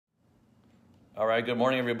All right, good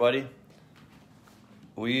morning, everybody.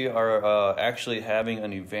 We are actually having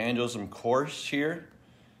an evangelism course here,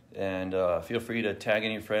 and feel free to tag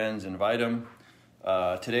any friends, invite them.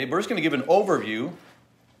 Today, we're just going to give an overview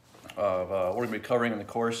of what we're going to be covering in the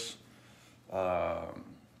course. So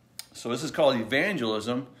this is called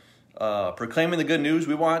Evangelism, proclaiming the good news.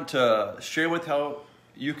 We want to share with how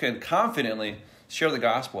you can confidently share the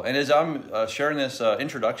gospel. And as I'm sharing this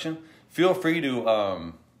introduction, feel free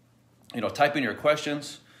to type in your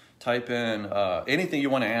questions, type in anything you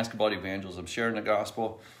want to ask about evangelism, sharing the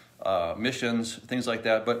gospel, missions, things like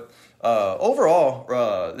that. But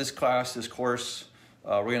overall, this course,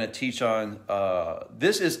 we're going to teach on,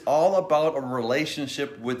 this is all about a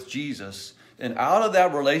relationship with Jesus. And out of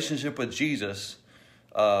that relationship with Jesus,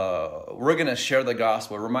 we're going to share the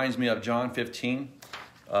gospel. It reminds me of John 15,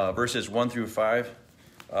 verses 1 through 5.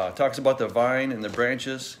 It talks about the vine and the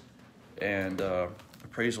branches. And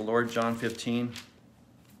praise the Lord, John 15.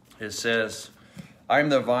 It says, I am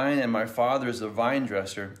the vine and my Father is the vine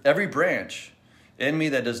dresser. Every branch in me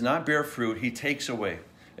that does not bear fruit, he takes away.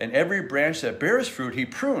 And every branch that bears fruit, he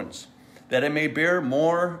prunes, that it may bear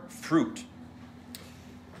more fruit.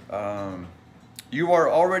 You are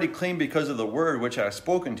already clean because of the word which I have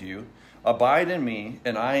spoken to you. Abide in me,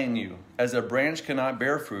 and I in you. As a branch cannot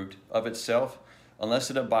bear fruit of itself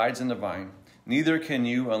unless it abides in the vine, neither can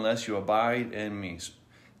you unless you abide in me.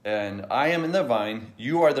 And I am in the vine,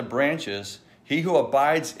 you are the branches. He who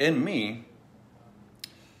abides in me,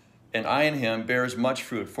 and I in him, bears much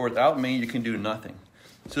fruit. For without me, you can do nothing.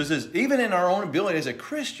 So this is, even in our own ability as a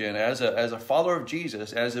Christian, as a follower of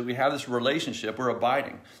Jesus, as we have this relationship, we're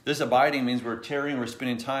abiding. This abiding means we're tarrying, we're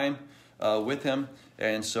spending time with him.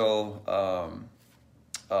 And so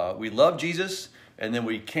we love Jesus, and then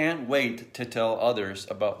we can't wait to tell others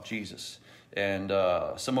about Jesus. And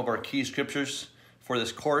some of our key scriptures for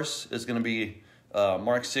this course is going to be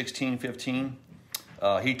Mark 16:15.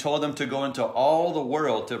 He told them to go into all the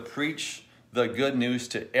world to preach the good news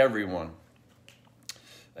to everyone.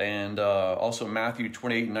 And also Matthew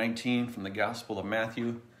 28:19 from the Gospel of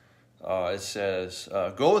Matthew. It says,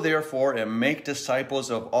 go therefore and make disciples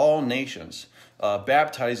of all nations,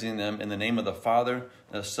 baptizing them in the name of the Father,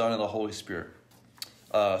 and the Son, and the Holy Spirit.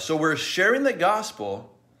 So we're sharing the gospel.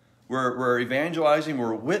 We're evangelizing,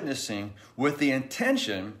 we're witnessing with the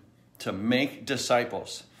intention to make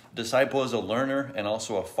disciples. Disciple is a learner and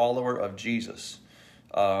also a follower of Jesus.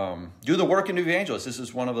 Do the work of an evangelist. This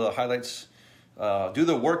is one of the highlights. Do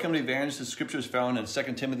the work of an evangelist. The scripture is found in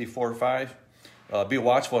 2 Timothy 4:5. Be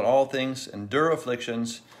watchful in all things, endure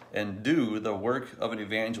afflictions, and do the work of an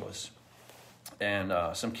evangelist. And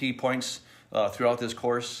some key points throughout this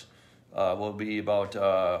course will be about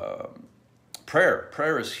prayer.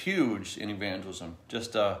 Prayer is huge in evangelism.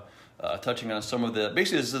 Just touching on some of the,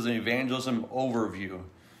 basically this is an evangelism overview.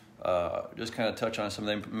 Just kind of touch on some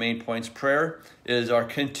of the main points. Prayer is our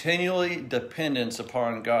continually dependence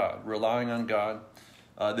upon God, relying on God.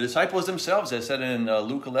 The disciples themselves, they said in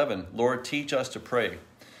Luke 11, Lord, teach us to pray.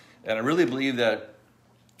 And I really believe that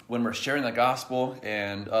when we're sharing the gospel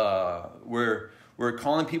and we're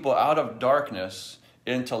calling people out of darkness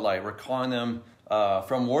into light, we're calling them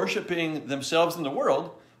from worshiping themselves in the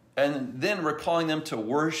world, and then we're calling them to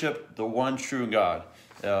worship the one true God.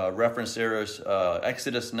 Reference there is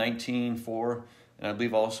Exodus 19:4, and I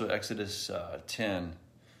believe also Exodus 10.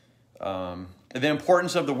 And the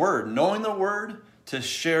importance of the word, knowing the word to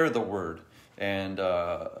share the word. And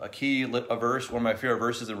a verse, one of my favorite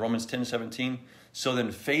verses in Romans 10:17. So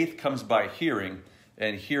then faith comes by hearing,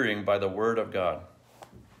 and hearing by the word of God.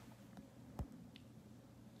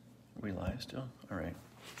 Are we live still? All right.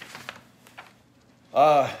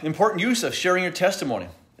 Important use of sharing your testimony.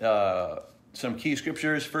 Some key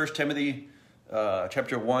scriptures, 1 Timothy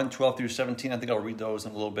chapter 1, 12 through 17. I think I'll read those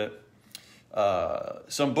in a little bit.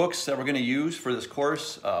 Some books that we're going to use for this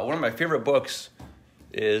course. One of my favorite books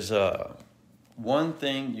is One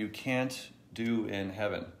Thing You Can't Do in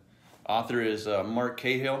Heaven. Author is Mark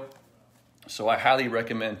Cahill. So I highly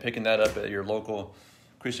recommend picking that up at your local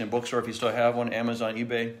Christian bookstore if you still have one, Amazon,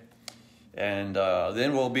 eBay. And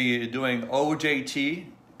then we'll be doing OJT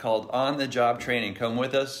called On the Job Training. Come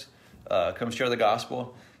with us. Come share the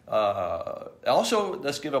gospel. Also,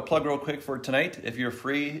 let's give a plug real quick for tonight. If you're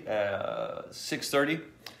free at 6:30,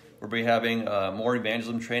 we'll be having more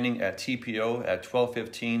evangelism training at TPO at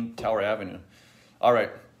 1215 Tower Avenue. All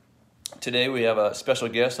right. Today we have a special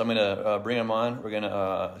guest. I'm going to bring him on. We're going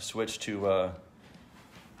to switch to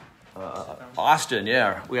Austin.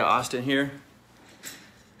 Yeah, we got Austin here.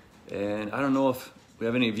 And I don't know if we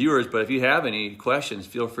have any viewers, but if you have any questions,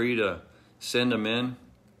 feel free to send them in.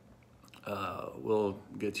 We'll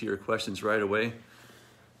get to your questions right away.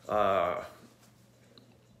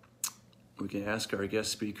 We can ask our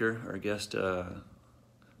guest speaker,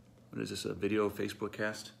 what is this, a video Facebook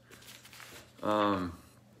cast? Well,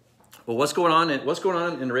 what's going on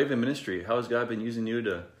in the Raven ministry? How has God been using you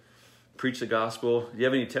to preach the gospel? Do you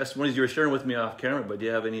have any testimonies? You were sharing with me off camera, but do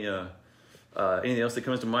you have any anything else that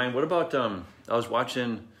comes to mind? What about, I was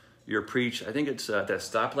watching your preach, I think it's at that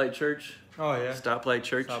Stoplight Church. Oh, yeah. Stoplight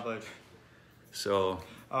Church. Stoplight. So.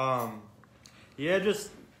 Yeah, just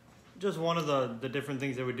one of the different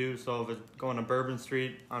things that we do. So if it's going to Bourbon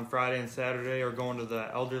Street on Friday and Saturday, or going to the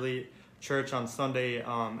elderly church on Sunday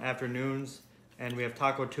afternoons. And we have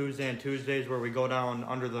Taco Tuesday and Tuesdays where we go down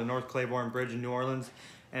under the North Claiborne Bridge in New Orleans.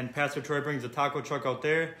 And Pastor Troy brings a taco truck out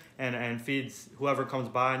there and feeds whoever comes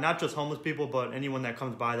by, not just homeless people, but anyone that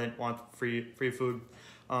comes by that wants free food.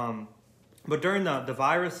 But during the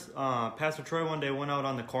virus, Pastor Troy one day went out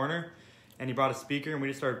on the corner and he brought a speaker and we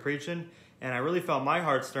just started preaching. And I really felt my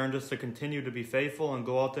heart stirring just to continue to be faithful and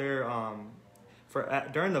go out there.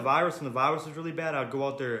 During the virus, and the virus was really bad, I'd go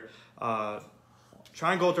out there,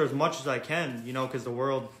 try and go out there as much as I can, because the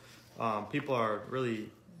world,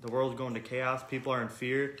 the world's going to chaos. People are in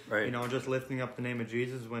fear, right. Just lifting up the name of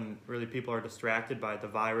Jesus when really people are distracted by the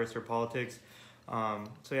virus or politics. On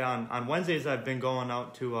Wednesdays, I've been going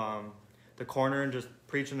out to the corner and just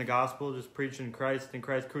preaching the gospel, just preaching Christ and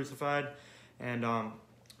Christ crucified, and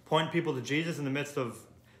pointing people to Jesus in the midst of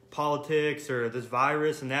politics or this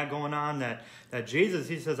virus and that going on. That Jesus,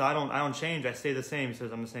 he says, I don't change. I stay the same. He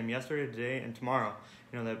says, I'm the same yesterday, today, and tomorrow.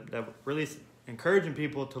 That really encouraging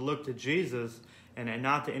people to look to Jesus and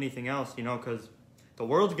not to anything else. Because the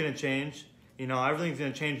world's going to change. Everything's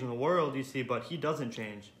going to change in the world. You see, but he doesn't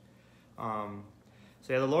change.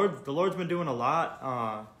 The Lord's been doing a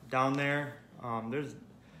lot down there. There's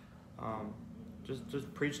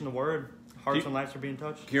just preaching the word. Hearts and lives are being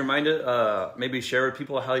touched. Can you remind it, maybe share with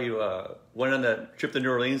people how you went on that trip to New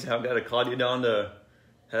Orleans, how God had called you down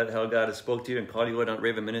how God has spoke to you and called you out on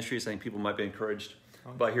Raven Ministries? I think people might be encouraged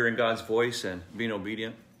by hearing God's voice and being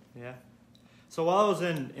obedient. Yeah. So while I was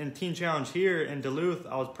in Teen Challenge here in Duluth,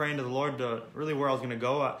 I was praying to the Lord to really where I was going to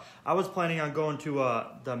go. I was planning on going to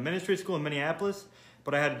the ministry school in Minneapolis,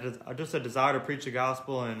 but I had just a desire to preach the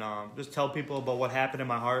gospel and just tell people about what happened in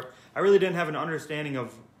my heart. I really didn't have an understanding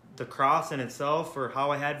of the cross in itself or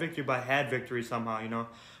how I had victory, but I had victory somehow,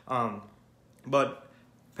 But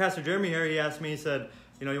Pastor Jeremy here, he asked me, he said,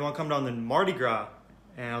 you want to come down to Mardi Gras?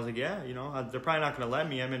 And I was like, yeah, they're probably not going to let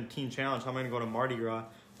me. I'm in Teen Challenge. How am I going to go to Mardi Gras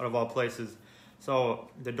out of all places? So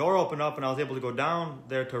the door opened up and I was able to go down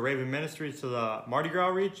there to Raven Ministries to the Mardi Gras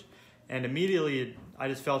reach. And immediately I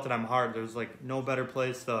just felt it in my heart. There was like no better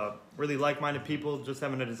place to really like-minded people just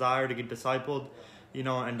having a desire to get discipled,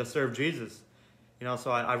 and to serve Jesus.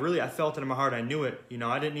 So I felt it in my heart. I knew it.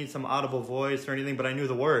 I didn't need some audible voice or anything, but I knew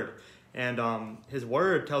the word. And his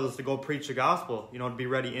word tells us to go preach the gospel, to be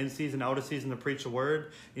ready in season, out of season to preach the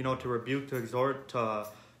word, to rebuke, to exhort, to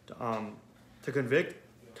convict,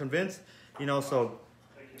 convince, the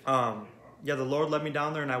Lord led me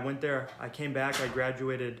down there and I went there. I came back, I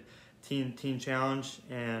graduated Teen Challenge,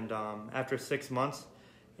 and after 6 months,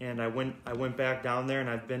 and I went back down there, and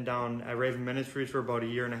I've been down at Raven Ministries for about a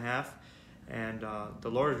year and a half. And the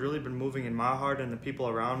Lord has really been moving in my heart and the people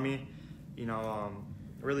around me,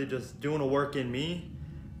 really just doing a work in me.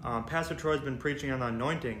 Pastor Troy's been preaching on the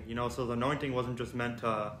anointing, so the anointing wasn't just meant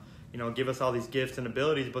to, give us all these gifts and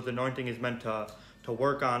abilities, but the anointing is meant to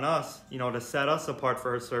work on us, to set us apart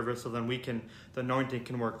for his service so then the anointing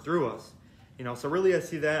can work through us. So really I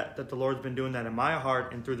see that the Lord's been doing that in my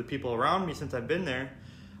heart and through the people around me since I've been there.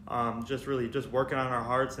 Just working on our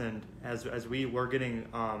hearts, and as we're getting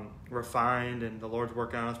refined and the Lord's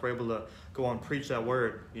working on us, we're able to go on and preach that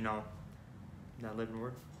word, that living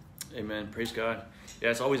word. Amen. Praise God. Yeah,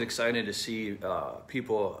 it's always exciting to see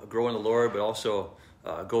people grow in the Lord, but also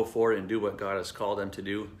go forward and do what God has called them to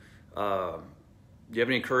do. Do you have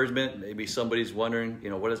any encouragement? Maybe somebody's wondering,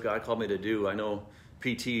 what has God called me to do? I know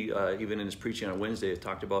PT, even in his preaching on Wednesday,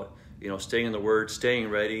 talked about staying in the Word, staying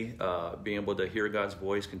ready, being able to hear God's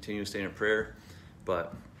voice, continue staying in prayer.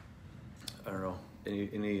 But I don't know,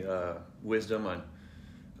 any wisdom on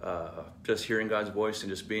just hearing God's voice and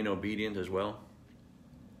just being obedient as well?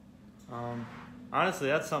 Honestly,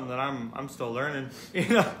 that's something that I'm still learning,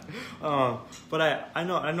 But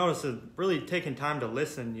I noticed it really taking time to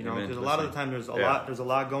listen, because a lot of the time there's a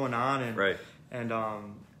lot going on, and right. And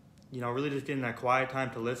really just getting that quiet time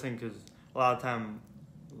to listen, because a lot of time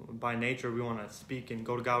by nature we want to speak and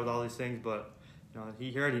go to God with all these things, but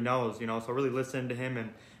he already knows, so really listening to him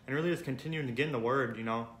and really just continuing to get in the Word,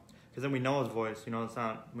 because then we know his voice. You know, it's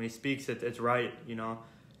not, when he speaks, it's right. You know,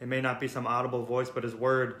 it may not be some audible voice, but his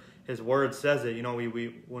word says it. You know,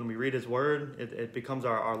 we when we read his word, it becomes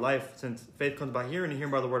our life, since faith comes by hearing and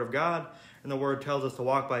hearing by the word of God. And the word tells us to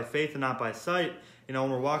walk by faith and not by sight. You know,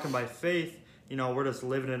 when we're walking by faith, you know, we're just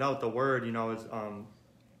living it out. The word, you know, is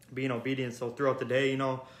being obedient. So throughout the day, you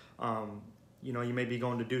know, you may be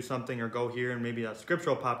going to do something or go here, and maybe a scripture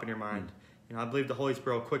will pop in your mind. You know, I believe the Holy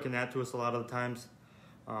Spirit will quicken that to us a lot of the times.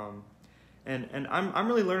 And I'm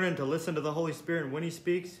really learning to listen to the Holy Spirit when he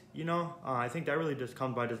speaks. You know, I think that really just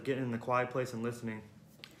comes by just getting in the quiet place and listening.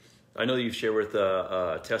 I know you've shared with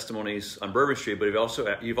testimonies on Bourbon Street, but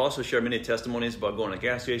you've also shared many testimonies about going to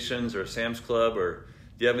gas stations or Sam's Club, or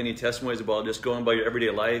do you have any testimonies about just going by your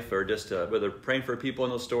everyday life, or just whether praying for people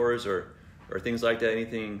in those stores or things like that?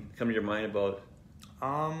 Anything come to your mind about?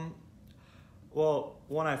 Well,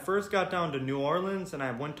 when I first got down to New Orleans and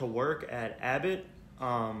I went to work at Abbott,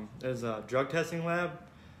 there's a drug testing lab,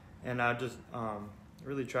 and I just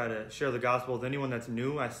really try to share the gospel with anyone that's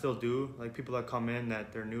new. I still do. Like people that come in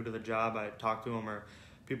that they're new to the job, I talk to them, or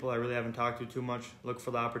people I really haven't talked to too much, look for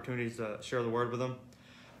the opportunities to share the word with them.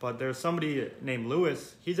 But there's somebody named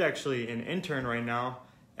Lewis. He's actually an intern right now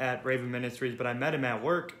at Raven Ministries, but I met him at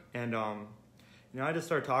work, and I just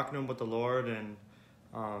started talking to him about the Lord, and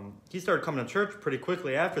he started coming to church pretty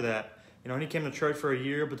quickly after that. You know, and he came to church for a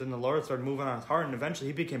year, but then the Lord started moving on his heart, and eventually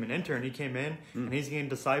he became an intern. He came in, and he's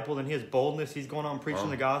getting discipled, and he has boldness. He's going on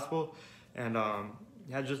preaching the gospel, and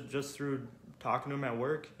just through talking to him at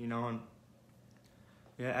work, you know, and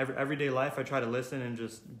everyday life, I try to listen and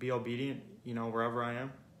just be obedient, you know, wherever I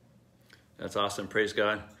am. That's awesome. Praise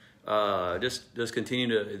God. Just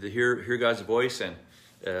continue to hear God's voice, and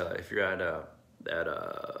if you're at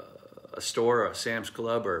a store, a Sam's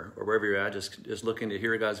Club, or wherever you're at, just looking to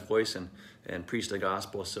hear God's voice and preach the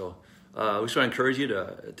gospel. So we just want to encourage you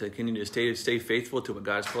to continue to stay faithful to what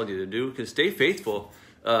God's called you to do, because stay faithful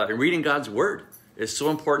in reading God's word. It's so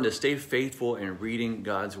important to stay faithful in reading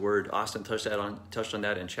God's word. Austin touched on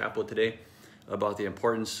that in chapel today, about the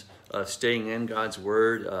importance of staying in God's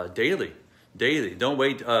word daily. Don't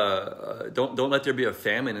wait. Don't let there be a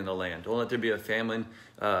famine in the land. Don't let there be a famine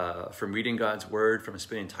from reading God's word, from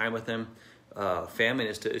spending time with Him. Famine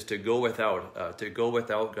is to go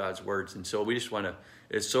without God's words. And so we just want to.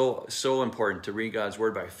 It's so important to read God's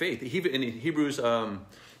word by faith. In Hebrews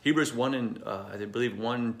 1 and I believe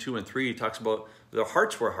 1, 2, and 3 talks about their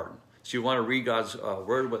hearts were hardened. So you want to read God's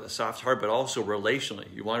word with a soft heart, but also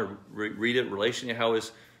relationally. You want to read it relationally. How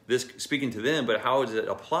is this speaking to them, but how is it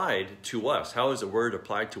applied to us? How is the word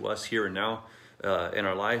applied to us here and now in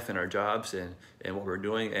our life and our jobs and what we're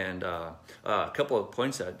doing? And a couple of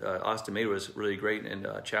points that Austin made was really great in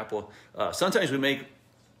chapel. Sometimes we make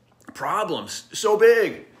problems so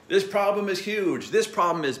big. This problem is huge. This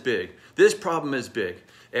problem is big. This problem is big.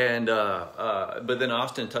 And but then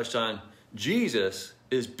Austin touched on Jesus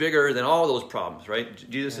is bigger than all those problems, right?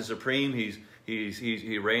 Jesus is supreme.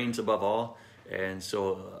 He reigns above all. And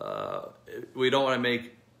so we don't want to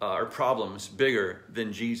make our problems bigger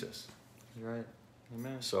than Jesus. Right.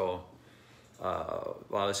 Amen. So,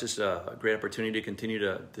 it's just a great opportunity to continue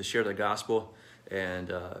to share the gospel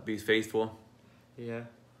and be faithful. Yeah.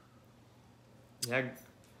 Yeah.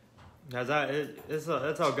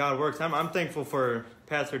 That's how God works. I'm thankful for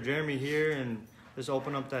Pastor Jeremy here and just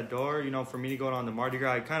open up that door, you know, for me to go down to Mardi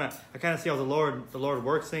Gras. I kind of see how the Lord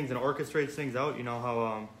works things and orchestrates things out. You know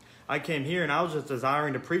how I came here and I was just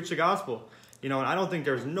desiring to preach the gospel, you know, and I don't think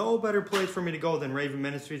there's no better place for me to go than Raven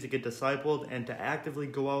Ministries to get discipled and to actively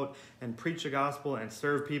go out and preach the gospel and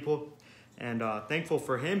serve people. And thankful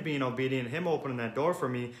for him being obedient, him opening that door for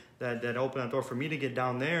me, that opened that door for me to get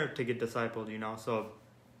down there to get discipled, you know. So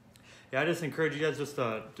yeah, I just encourage you guys just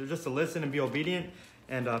to listen and be obedient,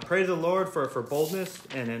 and pray to the Lord for boldness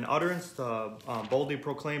and an utterance to boldly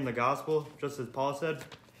proclaim the gospel, just as Paul said,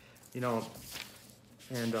 you know.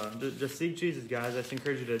 And just seek Jesus, guys. I just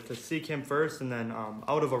encourage you to seek Him first, and then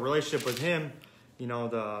out of a relationship with Him, you know,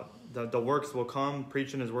 the works will come.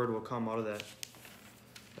 Preaching His word will come out of that.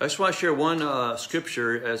 I just want to share one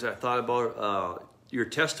scripture as I thought about your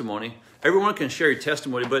testimony. Everyone can share your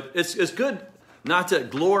testimony, but it's good not to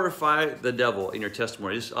glorify the devil in your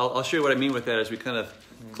testimony. I'll show you what I mean with that as we kind of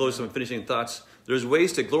close some finishing thoughts. There's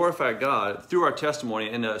ways to glorify God through our testimony,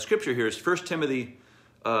 and the scripture here is 1 Timothy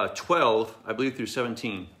 12, I believe, through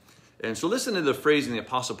 17. And so listen to the phrasing the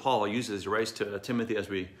Apostle Paul uses as he writes to Timothy as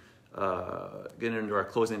we get into our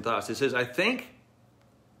closing thoughts. It says, I thank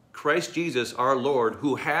Christ Jesus our Lord,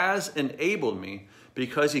 who has enabled me,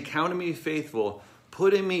 because He counted me faithful,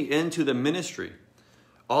 putting me into the ministry.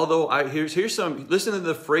 although here's some, listen to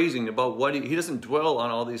the phrasing about what he doesn't dwell on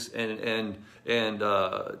all these and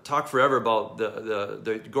talk forever about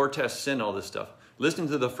the Gore-Test sin, all this stuff. Listen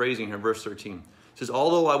to the phrasing here in verse 13. It says,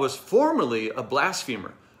 although I was formerly a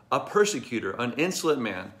blasphemer, a persecutor, an insolent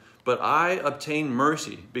man, but I obtained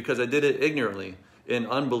mercy because I did it ignorantly in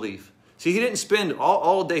unbelief. See, he didn't spend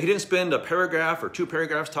all day, he didn't spend a paragraph or 2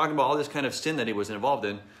 paragraphs talking about all this kind of sin that he was involved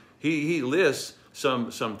in. He lists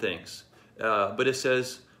some things. But it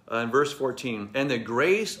says in verse 14, and the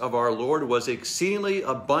grace of our Lord was exceedingly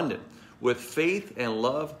abundant with faith and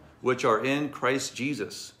love which are in Christ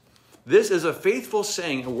Jesus. This is a faithful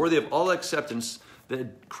saying and worthy of all acceptance,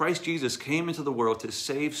 that Christ Jesus came into the world to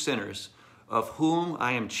save sinners, of whom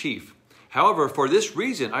I am chief. However, for this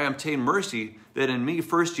reason I obtained mercy, that in me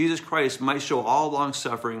first Jesus Christ might show all long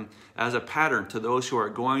suffering as a pattern to those who are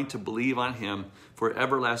going to believe on him for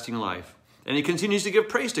everlasting life. And he continues to give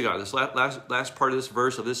praise to God. This last part of this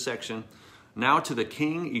verse of this section. Now to the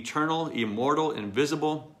King, eternal, immortal,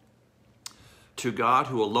 invisible, to God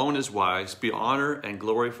who alone is wise, be honor and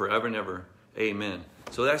glory forever and ever. Amen.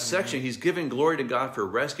 So that section, he's giving glory to God for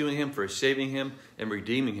rescuing him, for saving him, and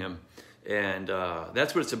redeeming him. And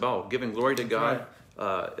that's what it's about, giving glory to God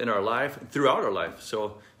in our life, throughout our life.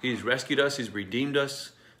 So he's rescued us, he's redeemed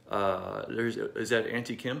us. Is that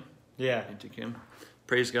Auntie Kim? Yeah. Auntie Kim.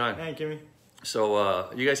 Praise God. Hey, Kimmy.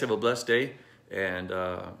 So you guys have a blessed day, and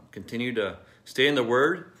continue to stay in the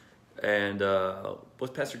Word. And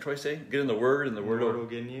what's Pastor Troy say? Get in the Word, and the Word will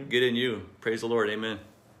get in you. Praise the Lord. Amen.